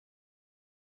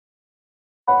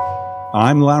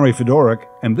I'm Larry Fedoruk,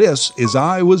 and this is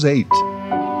I Was 8.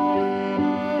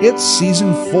 It's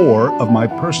season 4 of my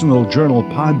personal journal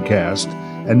podcast,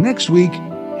 and next week,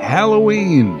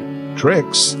 Halloween,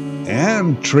 tricks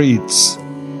and treats.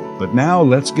 But now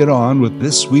let's get on with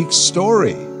this week's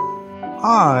story.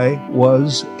 I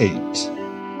Was 8.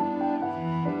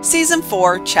 Season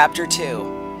 4, Chapter 2,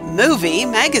 Movie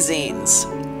Magazines.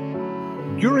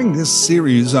 During this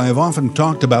series, I have often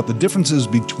talked about the differences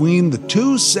between the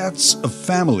two sets of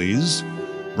families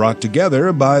brought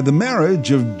together by the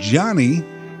marriage of Johnny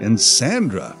and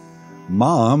Sandra,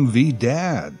 Mom v.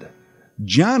 Dad.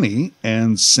 Johnny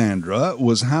and Sandra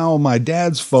was how my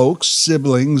dad's folks,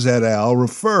 siblings et al.,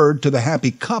 referred to the happy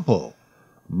couple.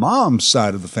 Mom's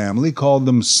side of the family called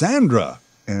them Sandra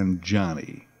and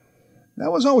Johnny.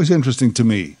 That was always interesting to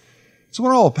me. It's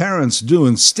what all parents do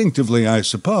instinctively, I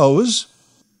suppose.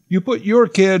 You put your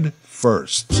kid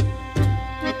first.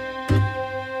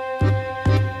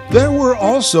 There were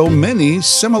also many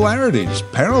similarities,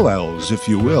 parallels, if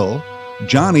you will.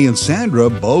 Johnny and Sandra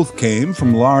both came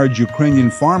from large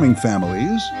Ukrainian farming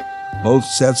families. Both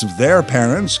sets of their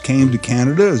parents came to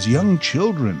Canada as young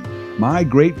children. My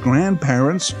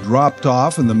great-grandparents dropped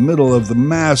off in the middle of the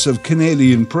massive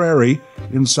Canadian prairie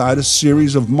inside a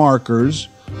series of markers,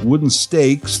 wooden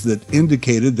stakes that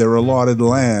indicated their allotted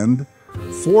land,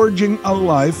 forging a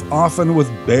life often with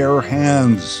bare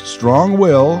hands, strong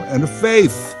will, and a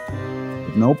faith,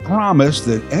 with no promise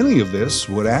that any of this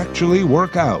would actually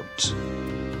work out.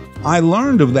 I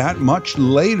learned of that much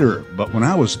later, but when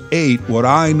I was 8, what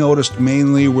I noticed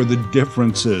mainly were the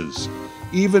differences.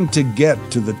 Even to get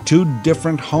to the two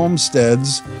different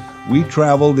homesteads, we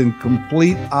traveled in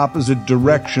complete opposite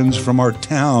directions from our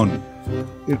town.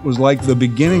 It was like the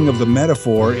beginning of the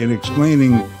metaphor in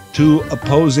explaining two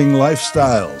opposing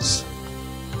lifestyles.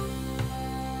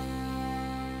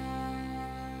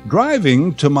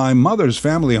 Driving to my mother's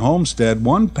family homestead,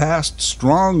 one passed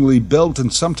strongly built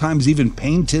and sometimes even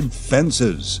painted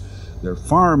fences. Their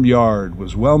farmyard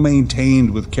was well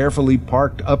maintained with carefully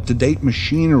parked up-to-date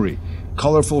machinery,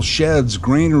 colorful sheds,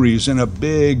 granaries, and a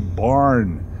big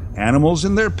barn, animals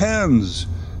in their pens,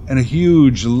 and a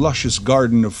huge, luscious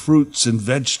garden of fruits and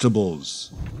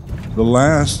vegetables. The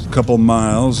last couple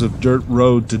miles of dirt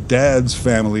road to Dad's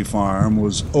family farm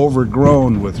was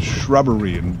overgrown with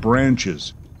shrubbery and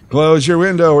branches. Close your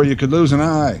window or you could lose an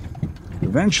eye.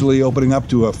 Eventually opening up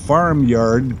to a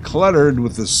farmyard cluttered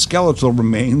with the skeletal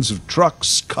remains of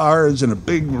trucks, cars, and a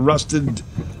big rusted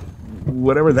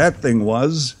whatever that thing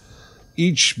was.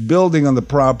 Each building on the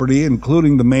property,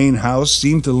 including the main house,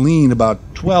 seemed to lean about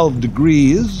 12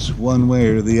 degrees, one way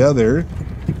or the other,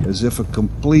 as if a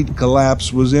complete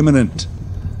collapse was imminent.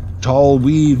 Tall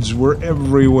weeds were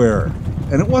everywhere,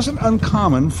 and it wasn't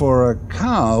uncommon for a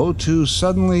cow to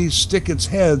suddenly stick its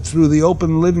head through the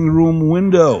open living room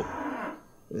window.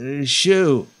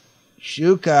 Shoo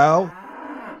cow.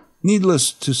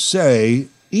 Needless to say,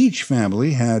 each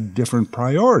family had different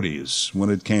priorities when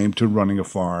it came to running a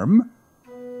farm.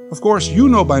 Of course, you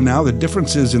know by now the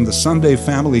differences in the Sunday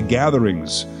family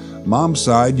gatherings. Mom's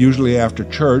side usually after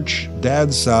church,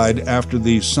 Dad's side after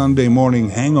the Sunday morning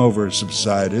hangover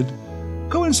subsided.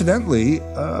 Coincidentally,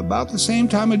 about the same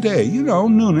time of day,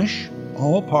 noonish,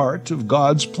 all part of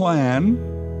God's plan.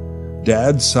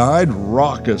 Dad's side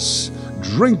raucous,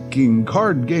 drinking,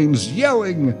 card games,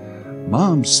 yelling.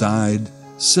 Mom's side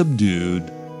subdued,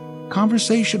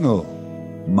 conversational,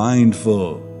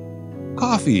 mindful,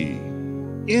 coffee.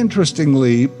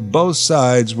 Interestingly, both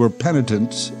sides were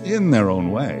penitent in their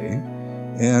own way,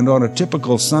 and on a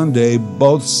typical Sunday,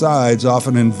 both sides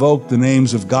often invoked the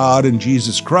names of God and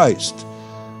Jesus Christ,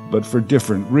 but for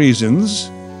different reasons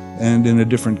and in a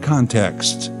different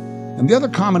context. And the other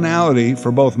commonality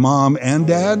for both Mom and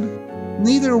Dad,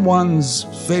 neither one's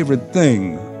favorite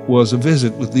thing was a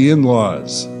visit with the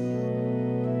in-laws.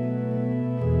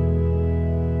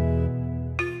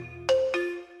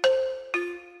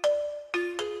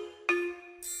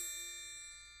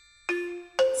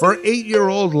 For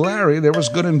 8-year-old Larry, there was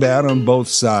good and bad on both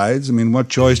sides. I mean, what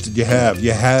choice did you have?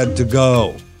 You had to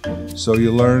go. So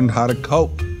you learned how to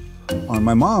cope. On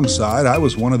my mom's side, I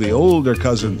was one of the older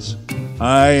cousins.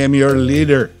 I am your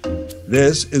leader.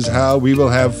 This is how we will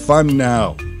have fun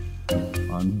now.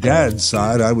 On Dad's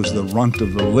side, I was the runt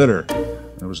of the litter.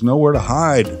 There was nowhere to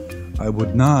hide. I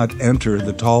would not enter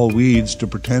the tall weeds to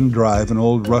pretend drive an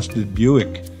old rusted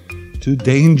Buick. Too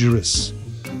dangerous.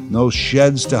 No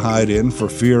sheds to hide in for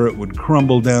fear it would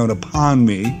crumble down upon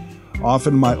me.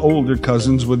 Often my older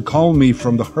cousins would call me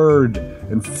from the herd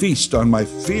and feast on my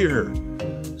fear.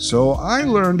 So I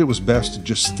learned it was best to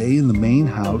just stay in the main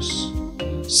house,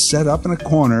 set up in a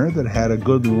corner that had a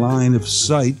good line of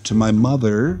sight to my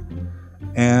mother,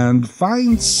 and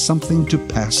find something to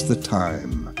pass the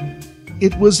time.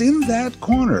 It was in that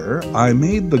corner I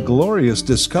made the glorious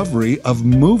discovery of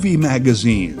movie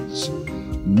magazines.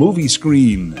 Movie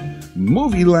Screen,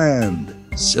 Movie Land,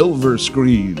 Silver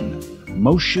Screen,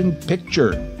 Motion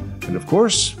Picture, and of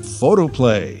course,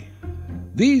 Photoplay.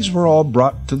 These were all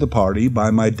brought to the party by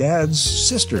my dad's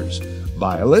sisters,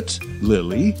 Violet,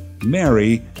 Lily,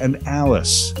 Mary, and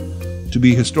Alice. To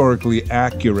be historically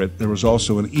accurate, there was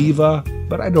also an Eva,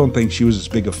 but I don't think she was as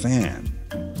big a fan.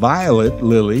 Violet,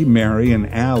 Lily, Mary,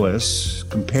 and Alice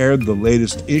compared the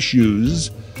latest issues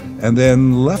and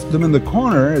then left them in the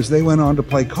corner as they went on to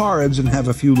play cards and have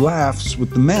a few laughs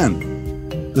with the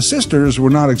men. The sisters were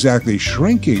not exactly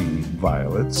shrinking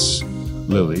Violet's,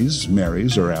 Lily's,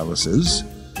 Mary's, or Alice's.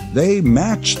 They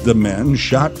matched the men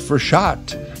shot for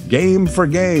shot, game for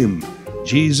game,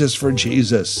 Jesus for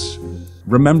Jesus.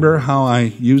 Remember how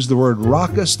I used the word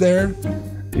raucous there?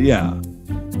 Yeah.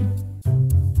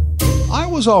 I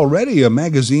was already a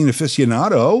magazine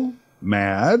aficionado.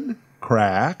 Mad,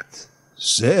 Cracked,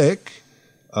 Sick,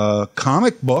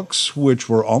 comic books, which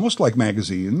were almost like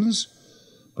magazines.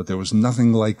 But there was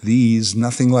nothing like these,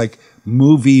 nothing like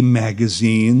movie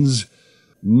magazines.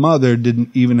 Mother didn't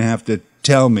even have to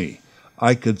tell me.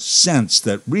 I could sense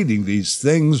that reading these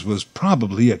things was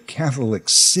probably a Catholic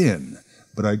sin,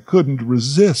 but I couldn't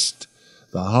resist.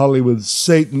 The Hollywood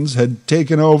Satans had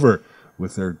taken over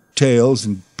with their tales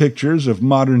and pictures of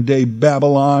modern-day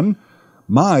Babylon.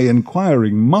 My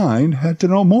inquiring mind had to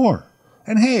know more.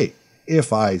 And hey,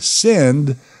 if I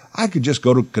sinned, I could just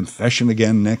go to confession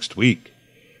again next week.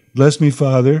 Bless me,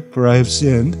 Father, for I have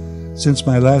sinned. Since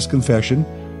my last confession,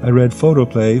 I read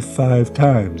Photoplay 5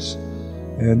 times.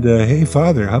 And, hey,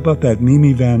 Father, how about that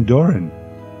Mimi Van Doren?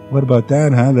 What about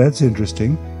that, huh? That's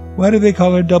interesting. Why do they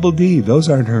call her Double D? Those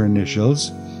aren't her initials.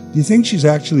 Do you think she's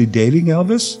actually dating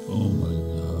Elvis? Oh, my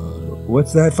God.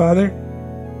 What's that, Father?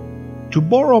 To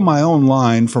borrow my own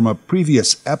line from a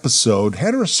previous episode,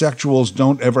 heterosexuals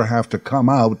don't ever have to come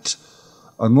out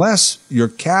unless you're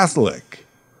Catholic.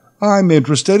 I'm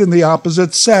interested in the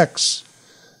opposite sex,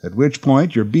 at which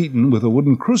point you're beaten with a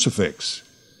wooden crucifix.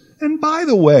 And by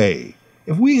the way,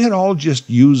 if we had all just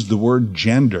used the word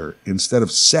gender instead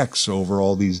of sex over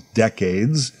all these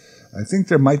decades, I think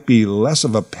there might be less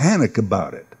of a panic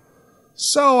about it.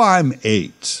 So I'm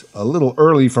 8, a little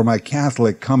early for my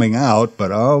Catholic coming out,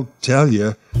 but I'll tell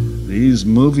you, these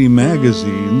movie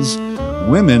magazines,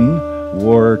 women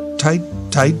wore tight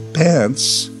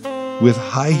pants with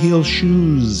high-heel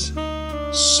shoes.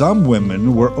 Some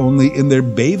women were only in their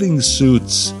bathing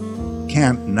suits.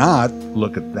 Can't not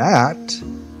look at that.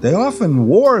 They often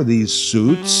wore these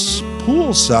suits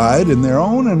poolside in their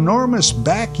own enormous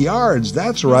backyards.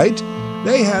 That's right,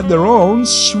 they had their own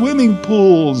swimming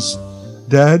pools.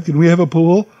 Dad, can we have a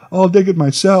pool? I'll dig it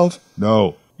myself.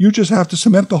 No, you just have to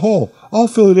cement the hole. I'll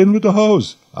fill it in with the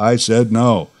hose. I said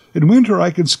no. In winter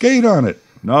I can skate on it.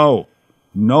 No.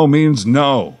 No means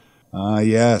no. Ah,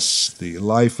 yes, the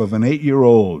life of an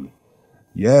 8-year-old.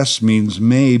 Yes means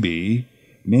maybe.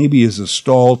 Maybe is a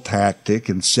stall tactic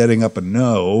in setting up a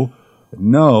no.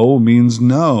 No means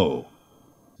no.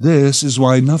 This is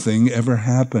why nothing ever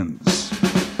happens.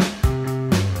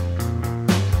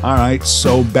 All right,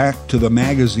 so back to the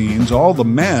magazines. All the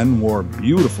men wore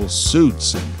beautiful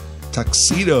suits and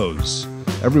tuxedos.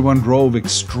 Everyone drove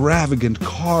extravagant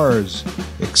cars,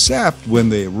 except when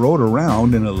they rode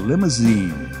around in a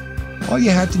limousine. All you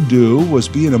had to do was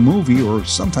be in a movie or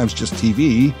sometimes just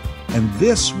TV, and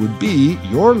this would be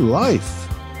your life.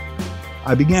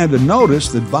 I began to notice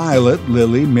that Violet,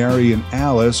 Lily, Mary, and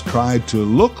Alice tried to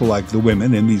look like the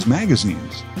women in these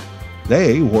magazines.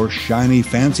 They wore shiny,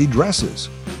 fancy dresses,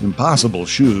 impossible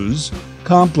shoes,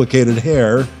 complicated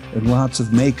hair, and lots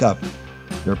of makeup.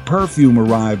 Their perfume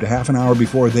arrived a half an hour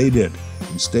before they did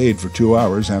and stayed for 2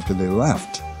 hours after they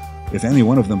left. If any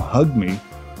one of them hugged me,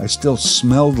 I still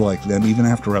smelled like them even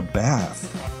after a bath.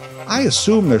 I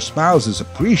assume their spouses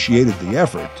appreciated the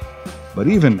effort, but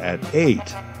even at 8,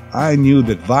 I knew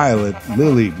that Violet,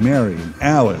 Lily, Mary, and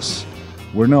Alice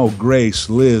were no Grace,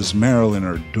 Liz, Marilyn,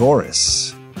 or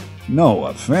Doris. No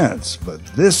offense, but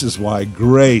this is why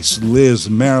Grace, Liz,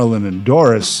 Marilyn, and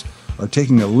Doris are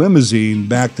taking a limousine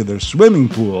back to their swimming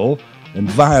pool, and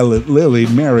Violet, Lily,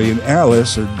 Mary, and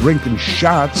Alice are drinking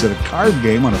shots at a card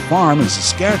game on a farm in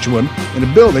Saskatchewan in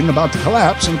a building about to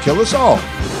collapse and kill us all.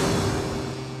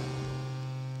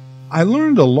 I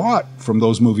learned a lot from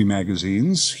those movie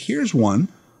magazines. Here's one.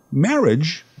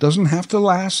 Marriage doesn't have to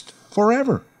last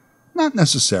forever. Not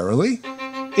necessarily.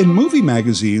 In movie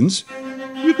magazines,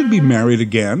 you could be married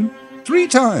again 3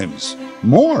 times,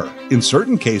 more in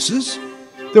certain cases.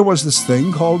 There was this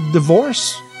thing called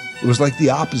divorce. It was like the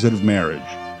opposite of marriage.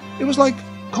 It was like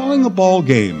calling a ball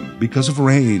game because of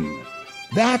rain.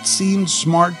 That seemed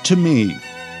smart to me.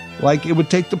 Like it would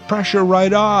take the pressure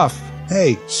right off.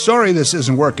 Hey, sorry this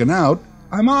isn't working out.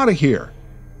 I'm out of here.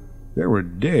 There were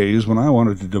days when I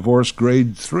wanted to divorce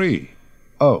grade 3.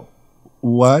 Oh,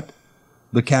 what?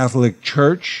 The Catholic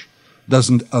Church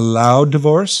doesn't allow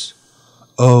divorce?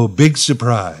 Oh, big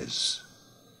surprise.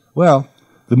 Well,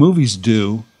 the movies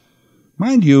do.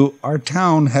 Mind you, our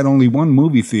town had only 1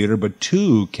 movie theater but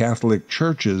 2 Catholic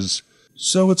churches,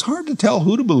 so it's hard to tell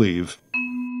who to believe.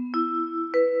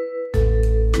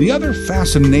 The other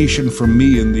fascination for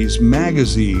me in these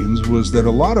magazines was that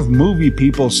a lot of movie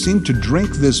people seemed to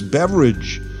drink this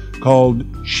beverage called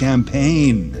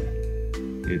champagne.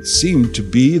 It seemed to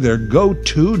be their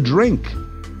go-to drink.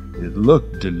 It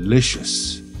looked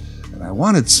delicious, and I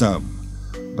wanted some,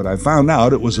 but I found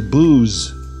out it was a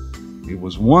booze. It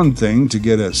was one thing to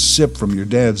get a sip from your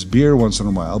dad's beer once in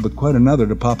a while, but quite another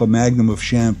to pop a magnum of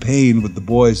champagne with the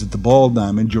boys at the Ball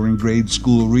Diamond during grade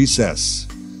school recess.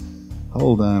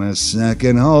 Hold on a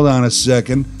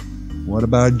second. What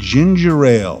about ginger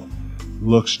ale?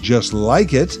 Looks just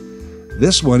like it.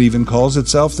 This one even calls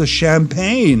itself the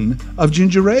champagne of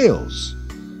ginger ales.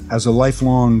 As a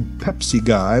lifelong Pepsi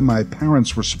guy, my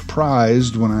parents were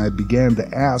surprised when I began to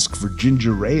ask for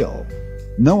ginger ale.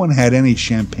 No one had any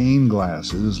champagne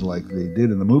glasses like they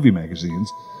did in the movie magazines,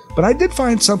 but I did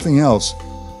find something else,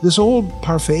 this old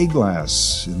parfait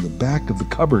glass in the back of the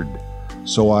cupboard.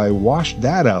 So I washed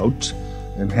that out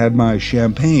and had my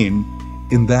champagne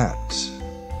in that.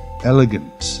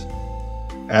 Elegant.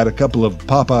 Add a couple of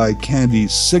Popeye candy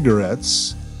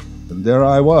cigarettes, and there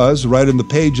I was, right in the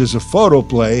pages of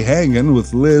Photoplay, hanging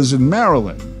with Liz and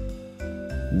Marilyn.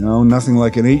 You know, nothing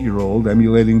like an 8-year-old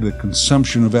emulating the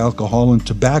consumption of alcohol and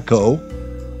tobacco,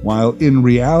 while in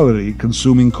reality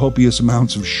consuming copious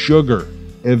amounts of sugar.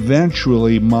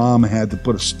 Eventually, Mom had to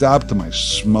put a stop to my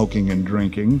smoking and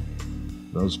drinking.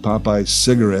 Those Popeye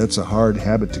cigarettes, a hard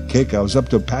habit to kick. I was up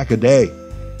to a pack a day,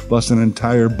 plus an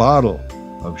entire bottle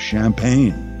of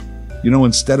champagne. You know,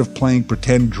 instead of playing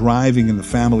pretend driving in the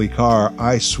family car,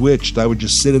 I switched. I would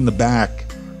just sit in the back.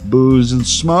 Booze and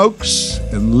smokes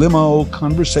and limo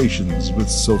conversations with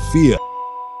Sophia.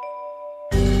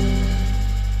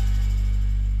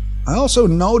 I also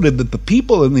noted that the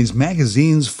people in these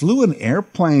magazines flew in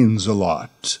airplanes a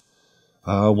lot.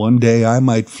 One day I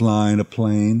might fly in a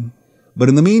plane. But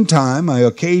in the meantime, I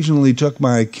occasionally took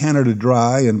my Canada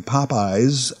Dry and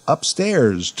Popeyes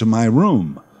upstairs to my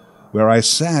room, where I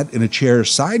sat in a chair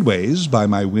sideways by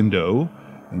my window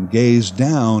and gazed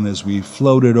down as we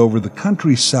floated over the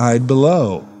countryside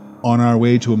below, on our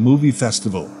way to a movie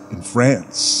festival in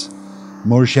France.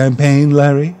 More champagne,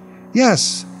 Larry?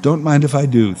 Yes, don't mind if I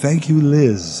do. Thank you,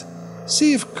 Liz.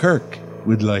 See if Kirk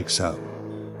would like some.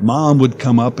 Mom would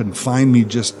come up and find me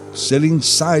just sitting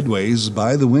sideways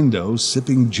by the window,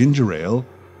 sipping ginger ale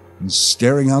and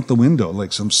staring out the window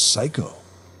like some psycho.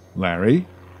 Larry,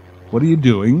 what are you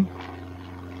doing?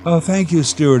 Oh, thank you,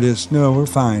 stewardess. No, we're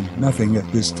fine. Nothing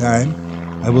at this time.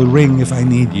 I will ring if I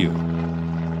need you.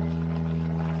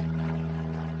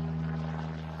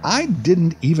 I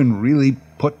didn't even really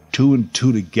put 2 and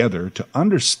 2 together to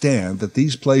understand that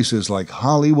these places like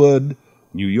Hollywood,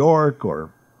 New York,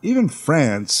 or even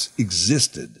France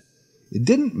existed. It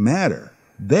didn't matter.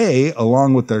 They,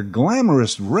 along with their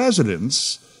glamorous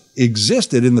residents,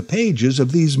 existed in the pages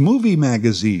of these movie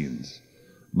magazines.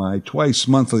 My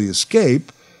twice-monthly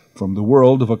escape from the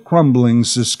world of a crumbling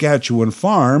Saskatchewan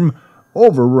farm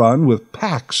overrun with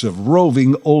packs of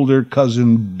roving older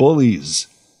cousin bullies.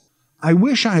 I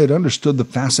wish I had understood the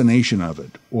fascination of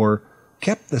it, or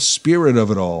kept the spirit of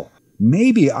it all.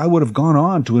 Maybe I would have gone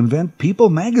on to invent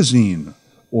People magazine,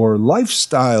 or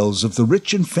Lifestyles of the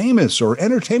Rich and Famous, or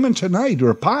Entertainment Tonight,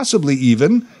 or possibly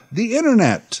even the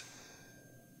Internet.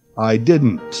 I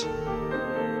didn't.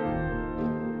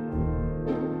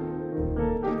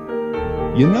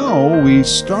 You know, we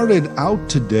started out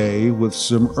today with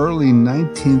some early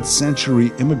 19th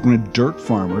century immigrant dirt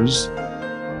farmers,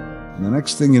 and the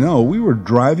next thing you know, we were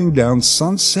driving down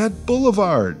Sunset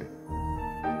Boulevard.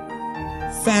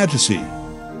 Fantasy,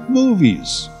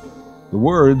 movies, the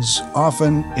words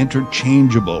often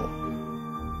interchangeable.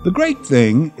 The great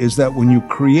thing is that when you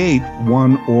create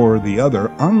one or the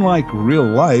other, unlike real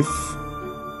life,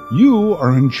 you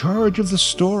are in charge of the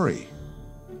story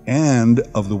and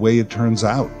of the way it turns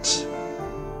out.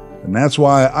 And that's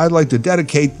why I'd like to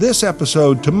dedicate this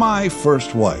episode to my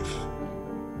first wife,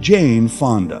 Jane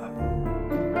Fonda.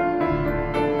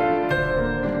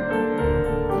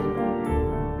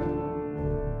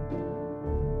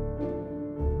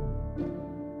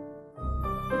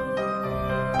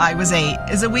 I Was 8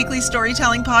 is a weekly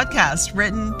storytelling podcast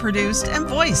written, produced, and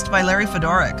voiced by Larry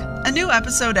Fedoruk. A new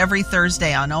episode every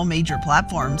Thursday on all major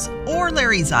platforms or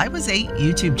Larry's I Was 8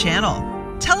 YouTube channel.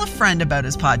 Tell a friend about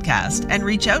his podcast and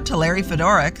reach out to Larry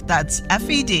Fedoruk, that's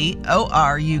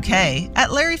Fedoruk,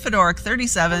 at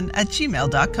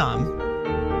larryfedoruk37@gmail.com.